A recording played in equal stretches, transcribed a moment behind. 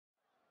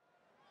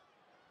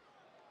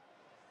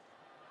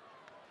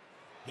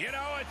You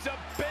know, it's a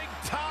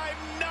big-time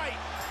night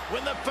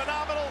when the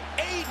phenomenal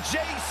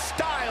AJ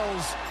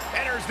Styles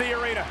enters the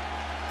arena.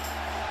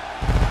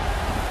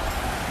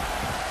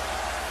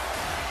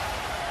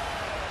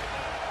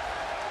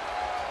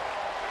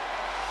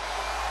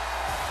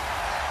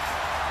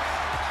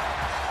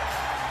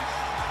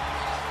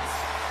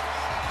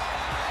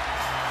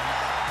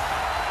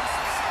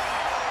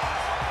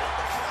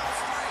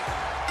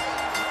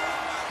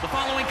 The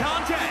following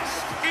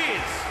contest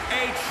is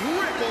a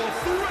triple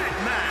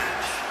threat match.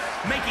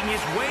 Making his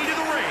way to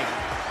the ring,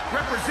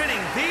 representing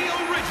the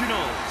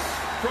Originals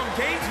from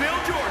Gainesville,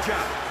 Georgia,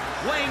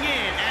 weighing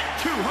in at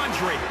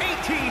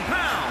 218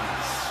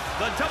 pounds,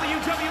 the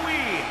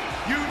WWE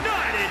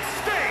United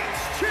States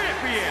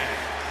Champion,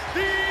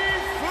 the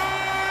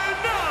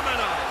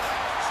phenomenal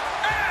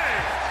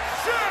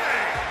AJ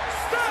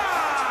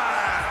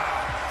Styles!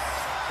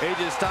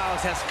 AJ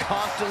Styles has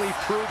constantly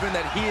proven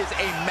that he is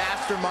a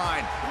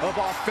mastermind of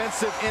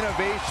offensive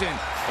innovation,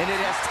 and it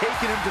has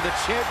taken him to the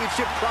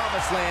championship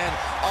promised land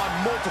on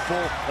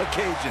multiple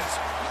occasions.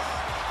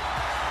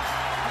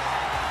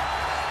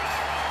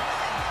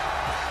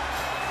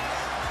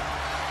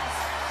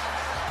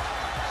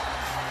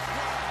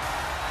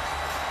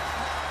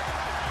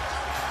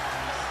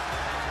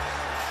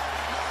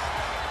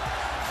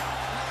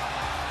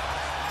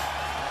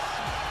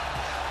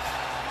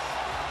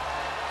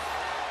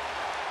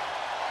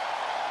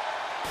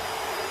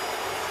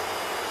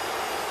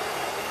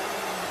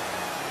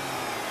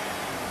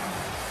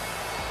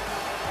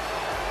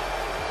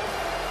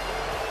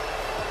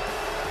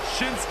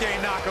 Shinsuke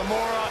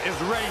Nakamura is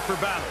ready for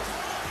battle.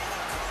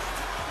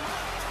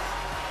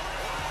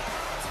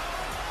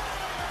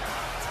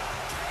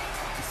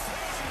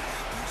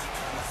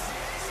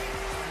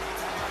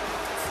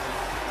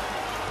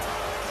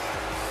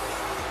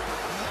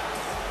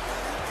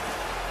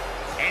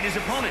 And his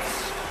opponents,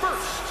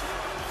 first,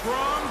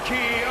 from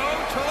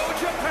Kyoto,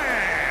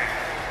 Japan,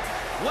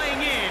 weighing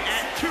in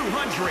at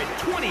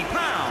 220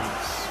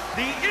 pounds,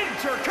 the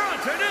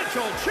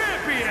Intercontinental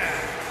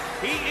Champion.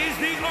 He is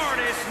the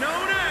artist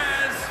known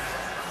as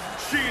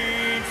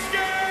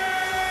Shinsuke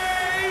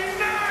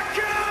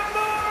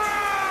Nakamura!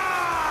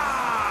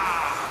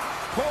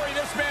 Corey,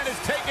 this man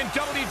has taken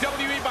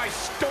WWE by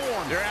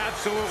storm. You're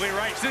absolutely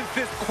right. Since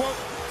this, quote,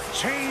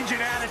 change in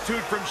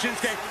attitude from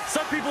Shinsuke,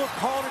 some people have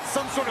called it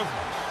some sort of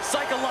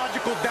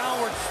psychological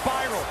downward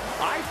spiral.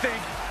 I think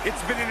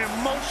it's been an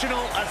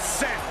emotional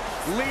ascent,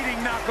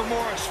 leading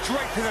Nakamura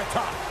straight to the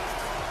top.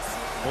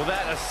 Well,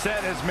 that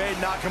ascent has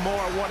made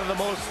Nakamura one of the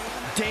most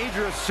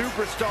dangerous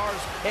superstars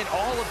in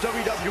all of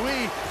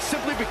WWE,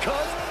 simply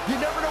because you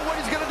never know what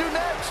he's going to do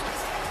next.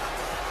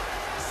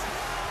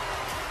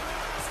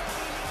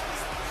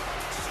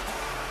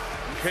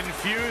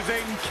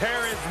 Confusing,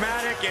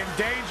 charismatic, and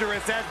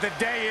dangerous as the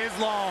day is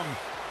long.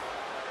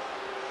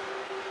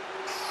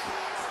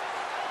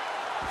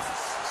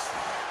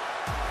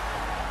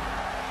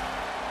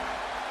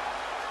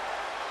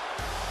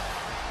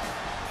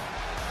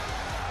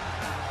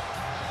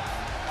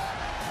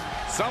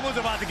 Someone's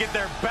about to get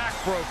their back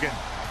broken.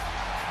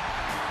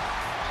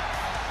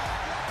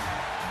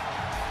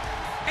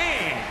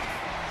 And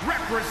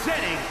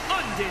representing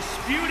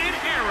Undisputed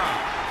Era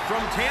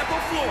from Tampa,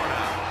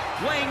 Florida,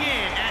 weighing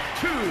in at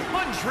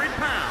 200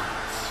 pounds,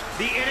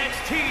 the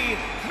NXT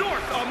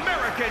North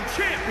American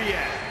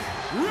Champion,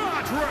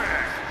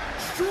 Roderick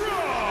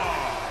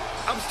Strong.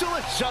 I'm still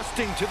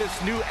adjusting to this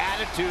new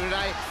attitude,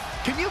 and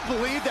can you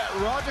believe that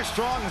Roderick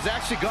Strong has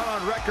actually gone on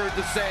record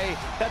to say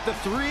that the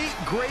 3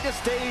 greatest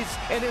days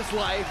in his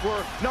life were,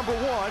 number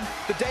 1,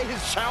 the day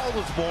his child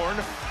was born,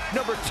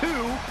 number 2,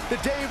 the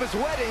day of his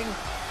wedding,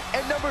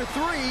 and number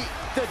 3,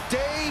 the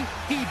day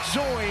he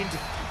joined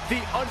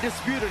the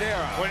Undisputed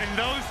Era. When in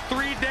those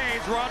 3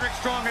 days, Roderick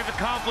Strong has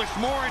accomplished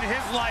more in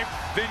his life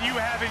than you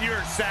have in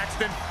yours,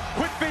 Saxton.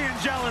 Quit being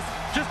jealous.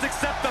 Just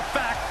accept the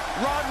fact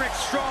Roderick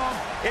Strong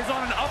is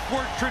on an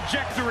upward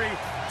trajectory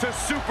to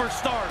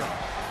superstardom.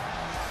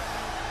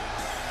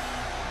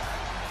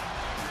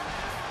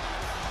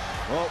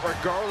 Well,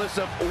 regardless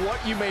of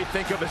what you may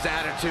think of his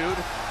attitude,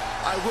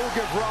 I will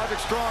give Roderick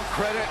Strong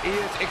credit. He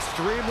is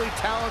extremely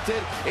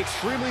talented,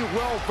 extremely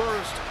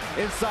well-versed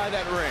inside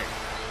that ring.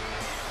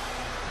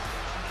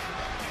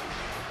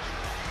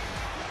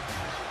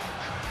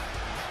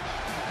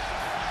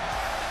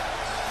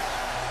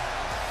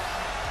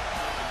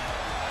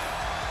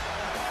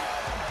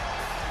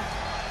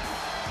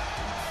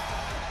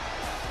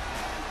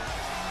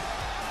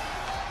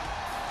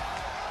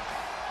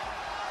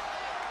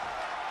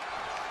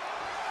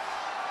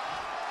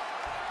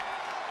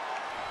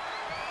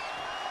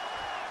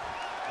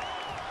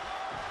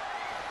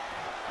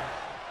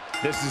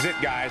 This is it,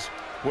 guys.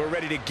 We're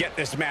ready to get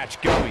this match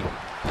going.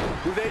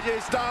 With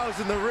AJ Styles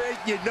in the ring,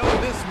 you know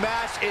this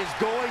match is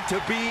going to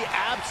be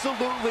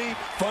absolutely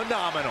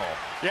phenomenal.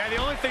 Yeah, the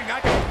only thing I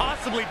can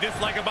possibly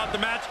dislike about the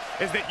match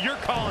is that you're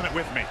calling it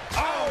with me.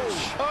 Oh,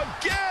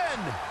 again!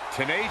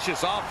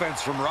 Tenacious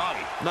offense from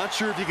Roddy. Not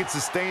sure if you can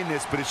sustain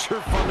this, but it's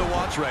sure fun to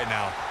watch right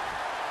now.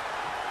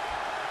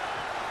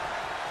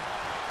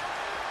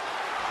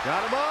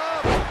 Got him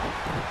up.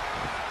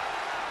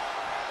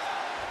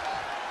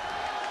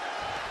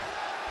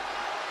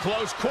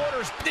 Close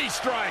quarters, knee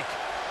strike.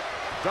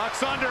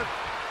 Ducks under.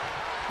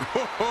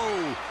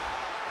 Whoa.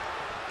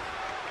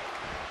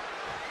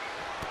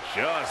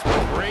 Just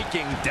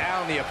breaking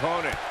down the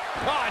opponent.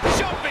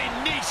 Jumping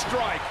knee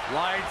strike.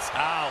 Lights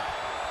out.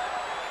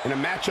 In a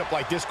matchup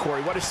like this,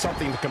 Corey, what is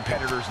something the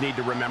competitors need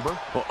to remember?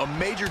 Well, a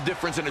major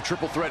difference in a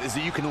triple threat is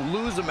that you can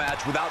lose a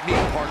match without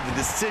being part of the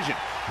decision.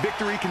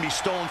 Victory can be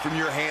stolen from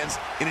your hands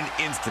in an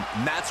instant.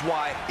 And that's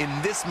why, in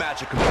this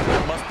match, a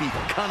competitor must be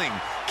cunning,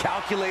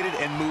 calculated,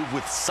 and move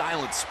with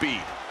silent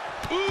speed.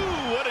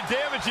 Ooh, what a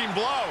damaging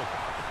blow.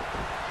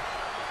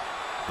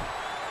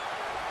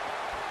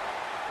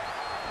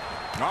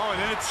 Oh, and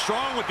then it's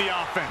strong with the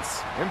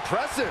offense.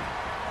 Impressive.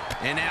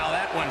 And now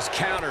that one's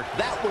countered.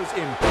 That was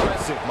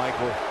impressive,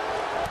 Michael.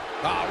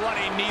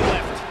 Running knee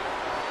lift.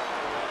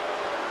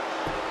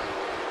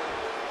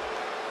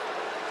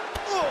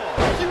 Oh,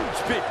 huge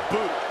big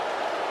boot.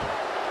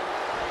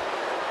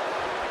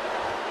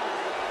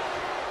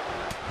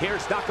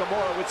 Here's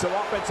Nakamura with some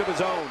offense of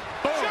his own.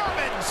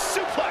 German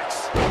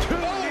suplex.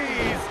 Two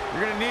knees.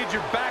 You're going to need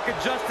your back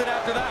adjusted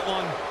after that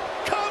one.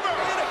 Cover.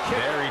 And a kick.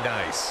 Very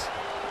nice.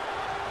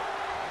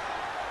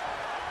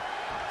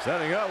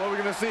 Setting up, what are we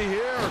going to see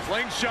here?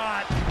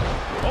 Slingshot.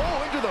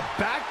 Oh, into the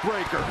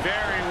backbreaker.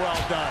 Very well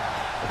done.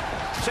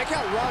 Check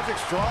out Roderick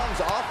Strong's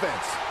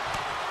offense.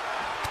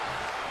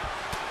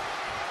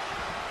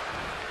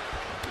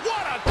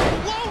 What a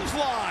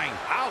clothesline.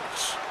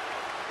 Ouch.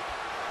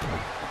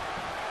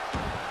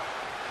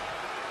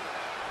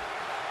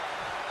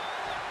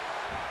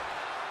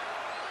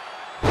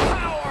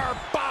 Power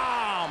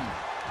bomb.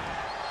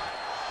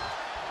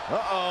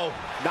 Uh-oh.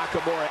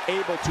 Nakamura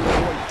able to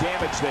avoid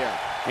damage there.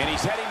 And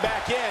he's heading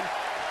back in.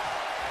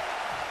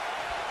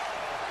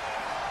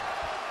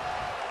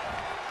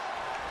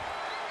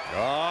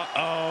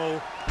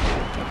 Uh-oh.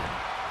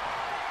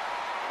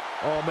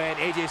 Oh, man,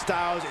 AJ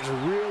Styles is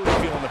really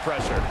feeling the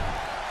pressure.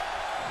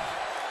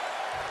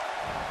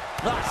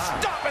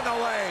 Stop in the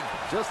leg.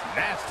 Just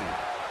nasty.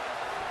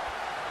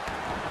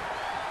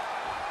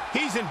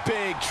 He's in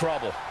big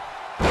trouble.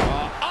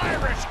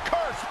 Irish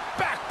curse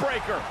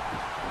backbreaker.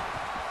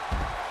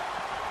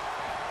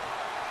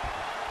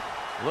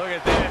 Look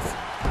at this.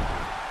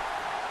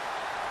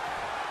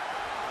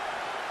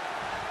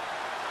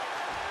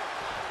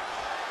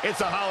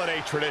 It's a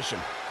holiday tradition,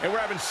 and we're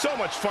having so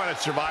much fun at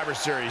Survivor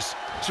Series.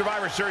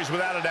 Survivor Series,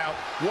 without a doubt,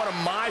 one of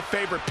my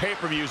favorite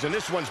pay-per-views, and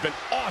this one's been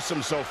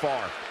awesome so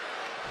far.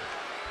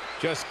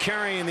 Just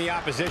carrying the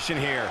opposition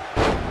here.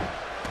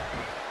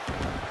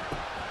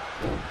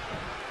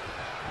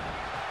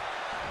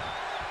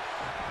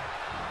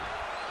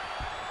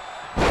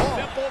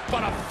 Simple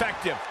but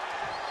effective.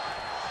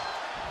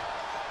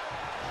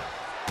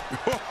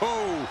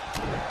 Whoa.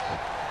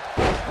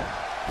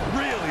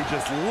 Really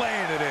just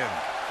laying it in.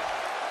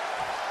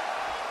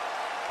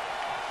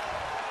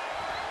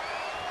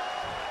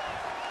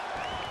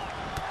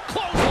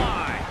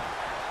 Clothesline.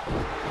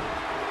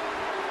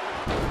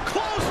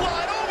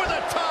 Clothesline over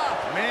the top.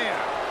 Man.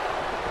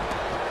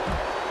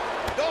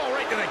 Oh,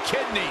 right to the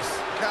kidneys.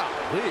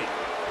 Golly.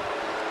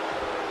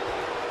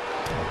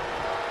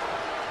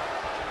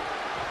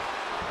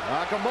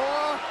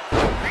 Nakamura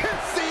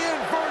hits the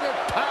inverted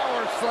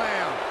power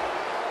slam.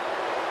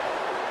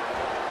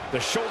 The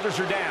shoulders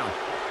are down.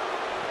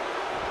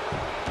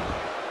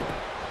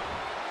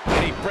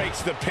 And he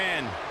breaks the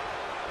pin.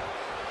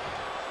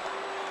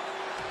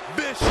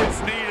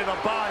 Vicious knee to the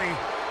body.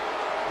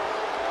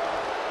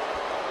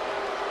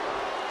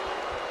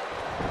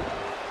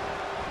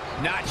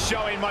 Not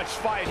showing much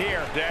fight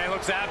here. Yeah, he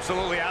looks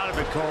absolutely out of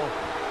it, Cole.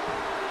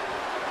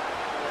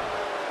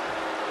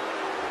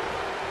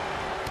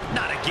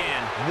 Not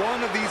again.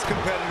 One of these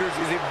competitors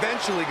is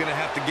eventually going to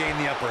have to gain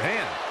the upper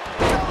hand.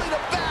 Belly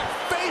to back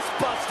face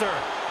buster.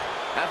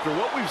 After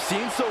what we've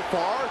seen so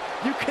far,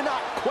 you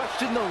cannot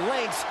question the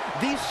lengths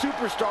these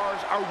superstars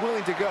are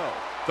willing to go.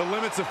 The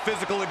limits of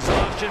physical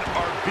exhaustion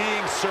are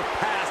being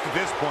surpassed at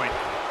this point.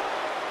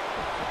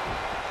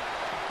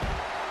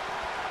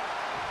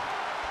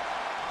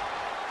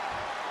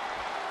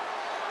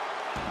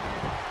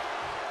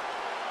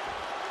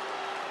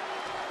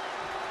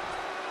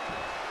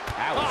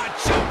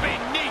 Jumping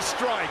knee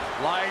strike.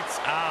 Lights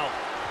out.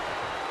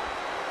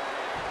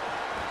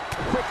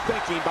 Quick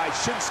thinking by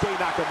Shinsuke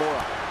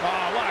Nakamura.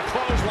 Oh, what a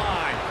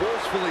clothesline.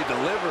 Forcefully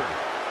delivered.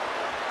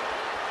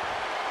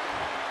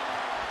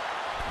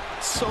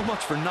 So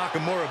much for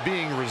Nakamura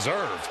being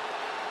reserved.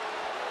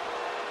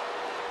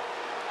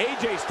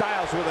 AJ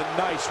Styles with a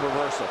nice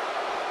reversal.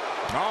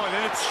 Oh, and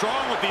then it's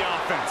strong with the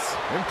offense.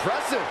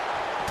 Impressive.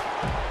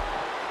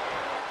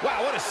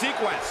 Wow, what a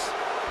sequence.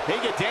 They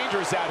get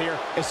dangerous out here,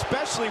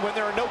 especially when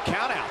there are no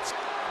countouts.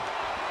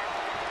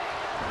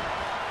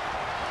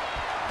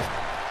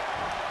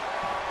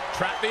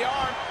 Trap the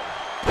arm.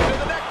 Into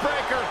the neck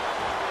breaker.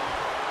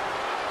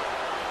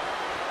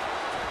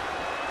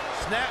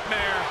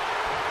 Snapmare.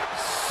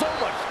 So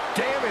much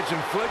damage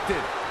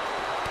inflicted.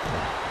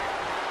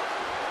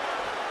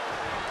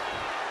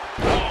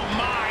 Oh,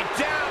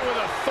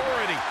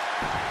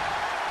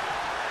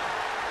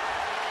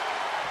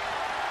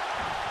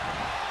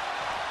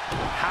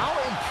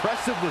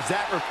 impressive was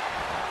that?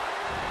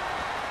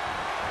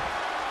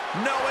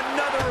 No,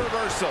 another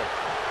reversal.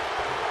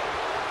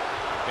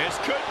 This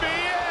could be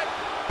it.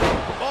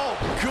 Oh,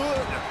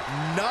 good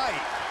night.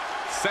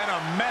 Sent a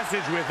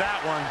message with that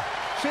one.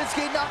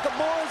 Shinsuke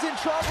Nakamura's in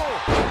trouble.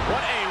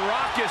 What a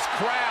raucous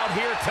crowd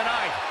here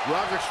tonight.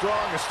 Roderick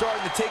Strong is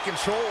starting to take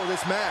control of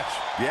this match.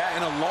 Yeah,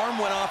 an alarm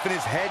went off in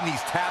his head, and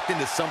he's tapped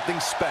into something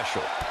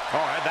special.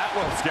 All right, that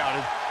well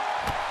scouted.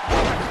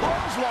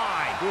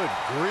 Clothesline. Good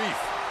grief.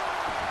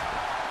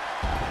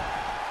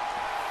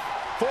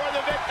 For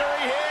the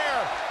victory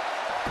here.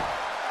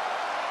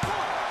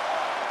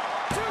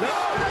 No,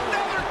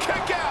 another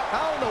kick out.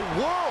 How in the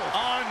world?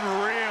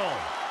 Unreal.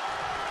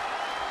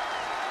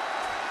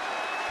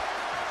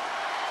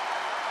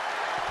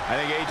 I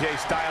think AJ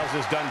Styles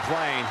is done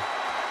playing.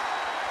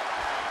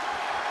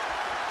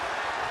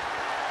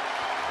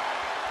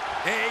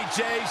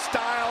 AJ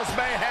Styles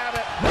may have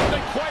it.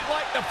 Nothing quite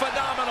like the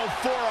phenomenal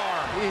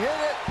forearm. He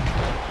hit it.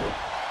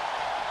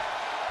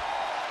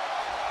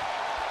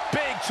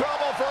 Big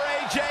trouble for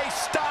AJ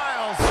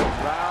Styles.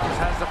 Styles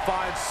has to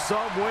find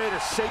some way to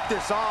shake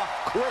this off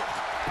quick.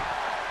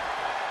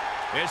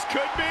 This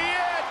could be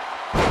it.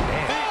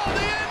 Oh,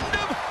 the end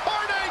of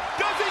heartache.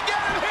 Does he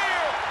get it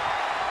here?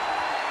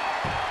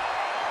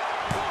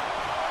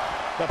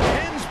 The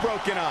pin's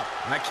broken up.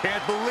 I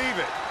can't believe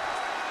it.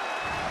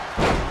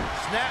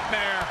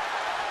 Snapmare.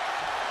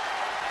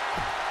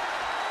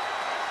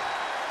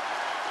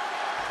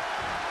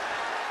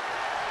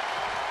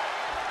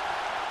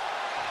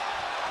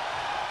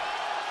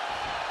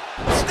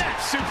 Snap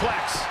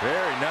suplex.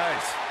 Very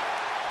nice.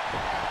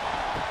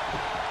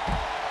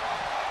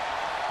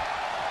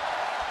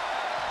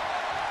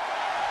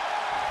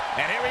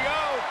 And here we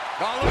go.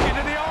 Oh, look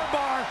into the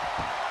armbar.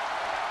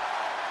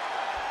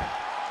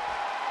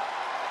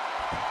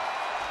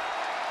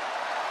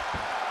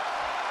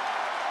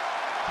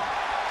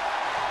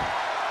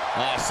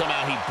 Oh,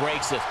 somehow he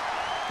breaks it.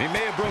 He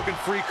may have broken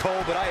free,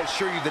 Cole, but I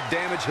assure you the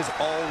damage has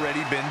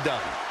already been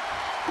done.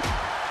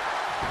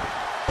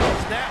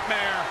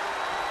 Snapmare.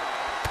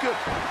 Good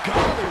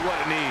golly, what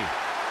a knee.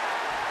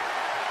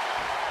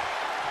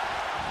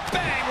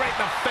 Bang right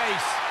in the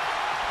face.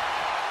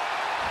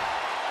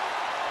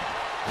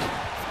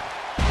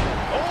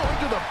 Oh,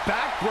 into the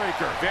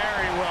backbreaker.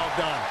 Very well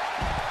done.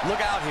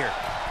 Look out here.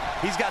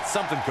 He's got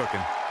something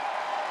cooking.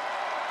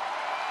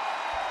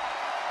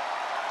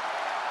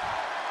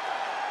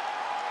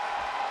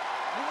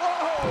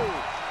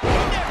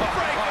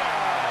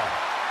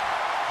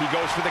 He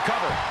goes for the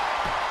cover.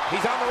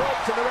 He's on the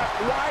ropes, and the ref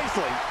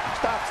wisely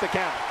stops the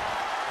count.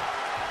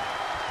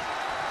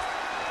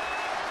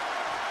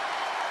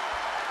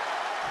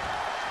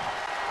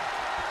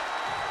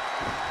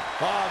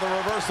 Oh, the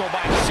reversal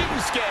by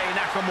Shinsuke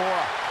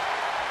Nakamura.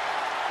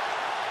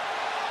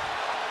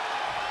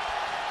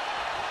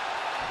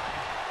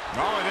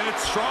 Oh, and then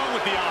it's strong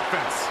with the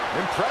offense.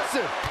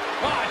 Impressive.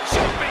 Ah,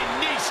 jumping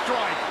knee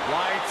strike.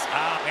 Lights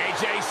out.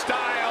 AJ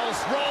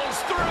Styles rolls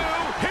through.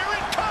 Here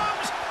it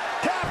comes.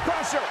 Calf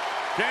crusher.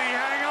 Can he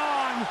hang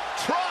on?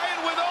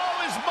 Trying with all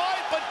his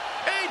might, but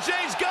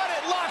AJ's got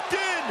it locked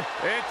in.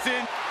 It's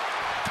in.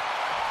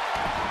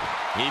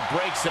 He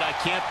breaks it. I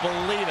can't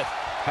believe it.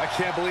 I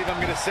can't believe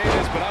I'm going to say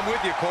this, but I'm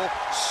with you, Cole.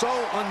 So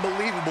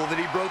unbelievable that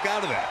he broke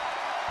out of that.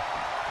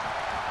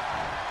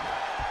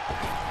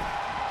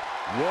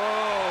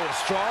 Whoa,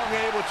 Strong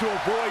able to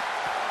avoid.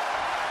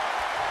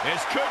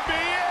 This could be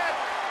it.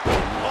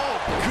 Oh,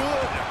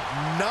 good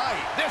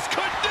night. This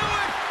could do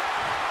it.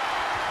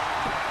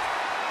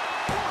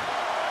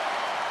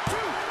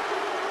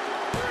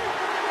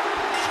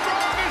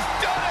 Strong has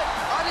done it.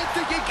 I didn't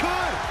think he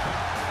could.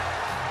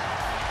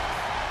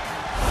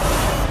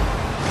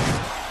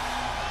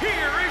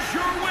 Here is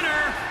your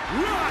winner,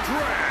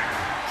 Roderick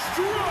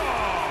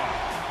Strong.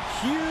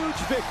 Huge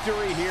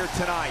victory here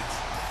tonight.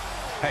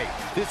 Hey,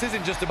 this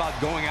isn't just about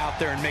going out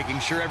there and making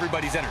sure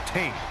everybody's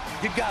entertained.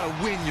 You've got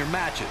to win your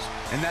matches,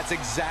 and that's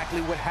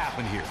exactly what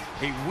happened here.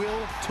 A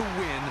will to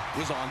win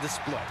was on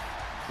display.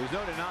 There's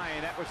no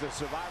denying that was a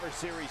Survivor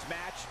Series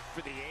match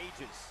for the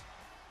ages.